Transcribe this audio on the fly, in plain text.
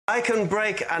I can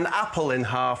break an apple in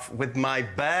half with my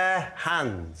bare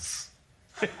hands.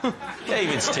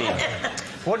 David's team.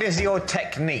 What is your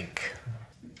technique?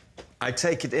 I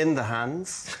take it in the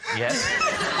hands. Yes.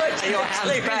 Are your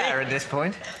hands bare at this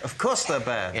point? Of course they're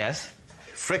bare. Yes.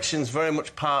 Friction's very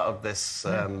much part of this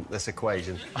this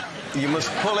equation. You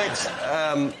must pull it,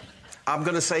 I'm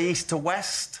going to say east to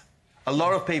west. A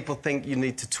lot of people think you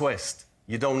need to twist.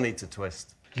 You don't need to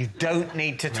twist. You don't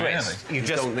need to twist. Really? You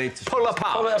just don't need to pull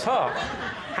apart. Pull it apart.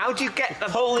 How do you get the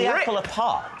Pull the grip? apple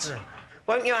apart.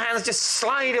 Won't your hands just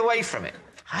slide away from it?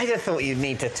 I'd have thought you'd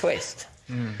need to twist.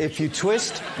 If you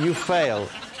twist, you fail.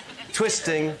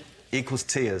 Twisting equals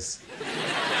tears.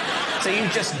 So you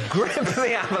just grip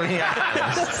the apple in your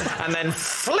hands and then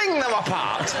fling them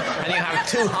apart, and you have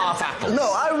two half apples.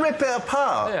 No, I rip it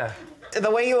apart. Yeah. The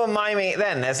way you were miming it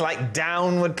then, there's like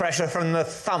downward pressure from the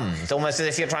thumbs, almost as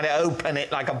if you're trying to open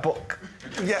it like a book.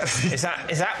 Yeah. Is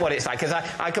that what it's like? Because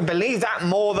I can believe that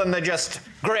more than the just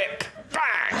grip,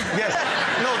 bang! Yes.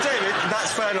 No, David,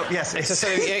 that's fair enough. Yes. It's just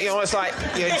sort of, you're almost like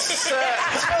you insert.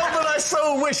 Oh, but I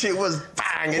so wish it was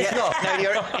bang. It's not. No,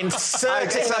 you're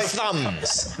inserting the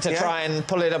thumbs to try and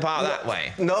pull it apart that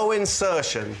way. No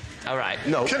insertion. All right.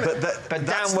 No, but that's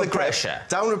downward the grip. pressure.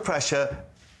 Downward pressure.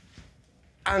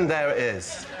 And there it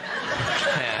is.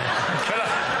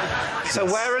 Yeah. So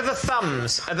where are the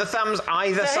thumbs? Are the thumbs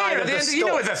either side of the stalk? You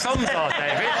know where the thumbs are,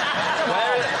 David.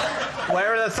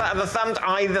 Where are the thumbs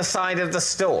either side of the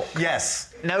stalk?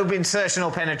 Yes. No insertion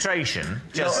or penetration?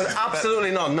 No,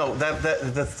 absolutely not. No,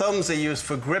 the thumbs are used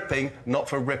for gripping, not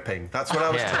for ripping. That's what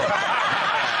I was taught.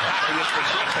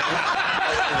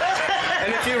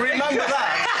 And if you remember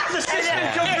that... The system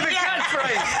comes with a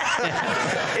catchphrase.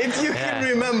 If you can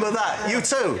remember that, you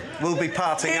too will be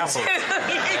parting apples.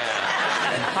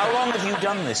 How long have you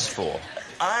done this for?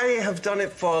 I have done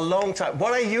it for a long time.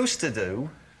 What I used to do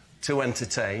to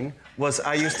entertain was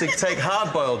I used to take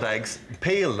hard-boiled eggs,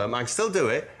 peel them, I can still do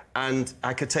it, and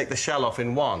I could take the shell off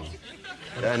in one.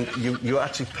 And you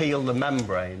actually peel the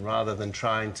membrane rather than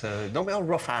trying to... Don't be all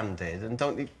rough-handed and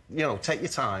don't, take your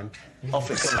time.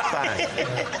 Off it comes bang.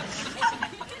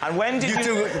 And when did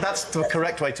you... That's the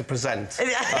correct way to present. With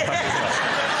an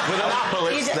apple,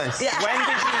 it's this.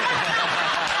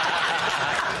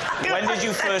 When did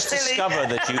you first discover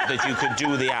that you could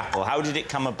do the apple? How did it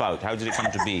come about? How did it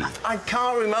come to be? I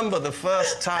can't remember the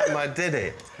first time I did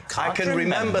it. I can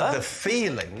remember the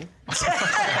feeling. But I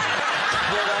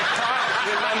can't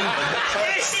remember the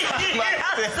first time I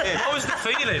did it. What was the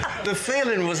feeling? The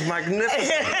feeling was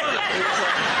magnificent.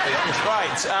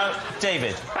 Right,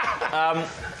 David,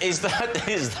 is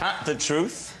that the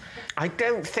truth? I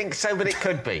don't think so, but it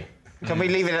could be. Can we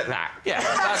leave it at that? Yeah,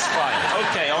 that's fine.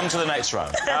 OK, on to the next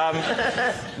round.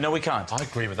 No, we can't. I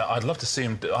agree with that. I'd love to see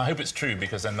him... I hope it's true,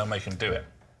 because then they'll make him do it.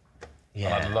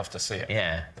 Yeah. And I'd love to see it.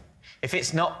 Yeah. If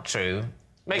it's not true,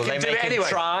 Make will him they do make it him anyway.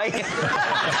 try?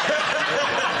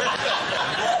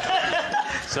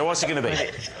 So what's it going to be?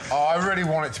 Oh, I really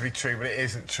want it to be true, but it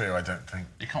isn't true, I don't think.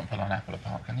 You can't pull an apple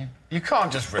apart, can you? You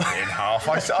can't just rip it in half.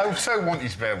 I so want you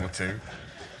to be able to.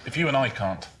 If you and I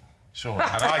can't, sure. And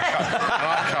I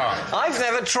can't. I've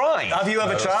never tried. Have you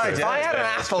ever tried? If I had an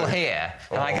apple here,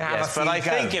 and I can have a few But I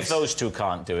think goes. if those two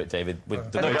can't do it, David,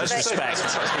 with the greatest respect,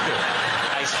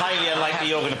 it's highly unlikely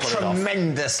you're going to pull it off.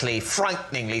 Tremendously,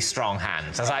 frighteningly strong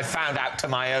hands, as I found out to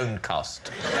my own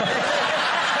cost.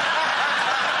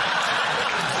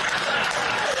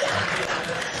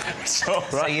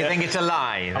 So you think it's a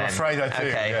lie, then? I'm afraid I do,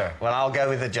 OK, yeah. well, I'll go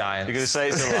with the Giants. You're going to say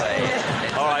it's a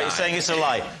lie? All right, you're saying it's a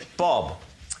lie. Bob,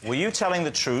 were you telling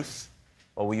the truth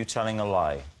or were you telling a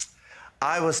lie?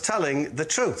 I was telling the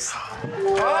truth.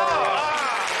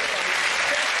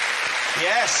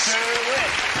 Yes.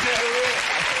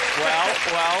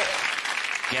 Well,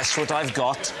 guess what I've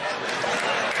got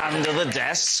under the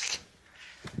desk?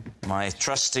 My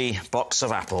trusty box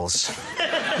of apples.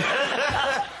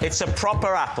 It's a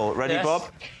proper apple. Ready, Yes. Bob?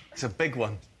 It's a big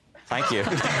one. Thank you.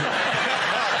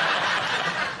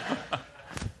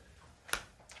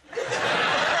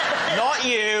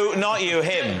 Not you,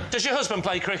 him. Does your husband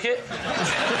play cricket?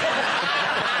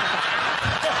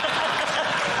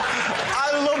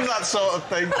 I love that sort of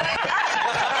thing.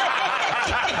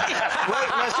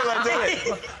 Where shall I do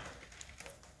it?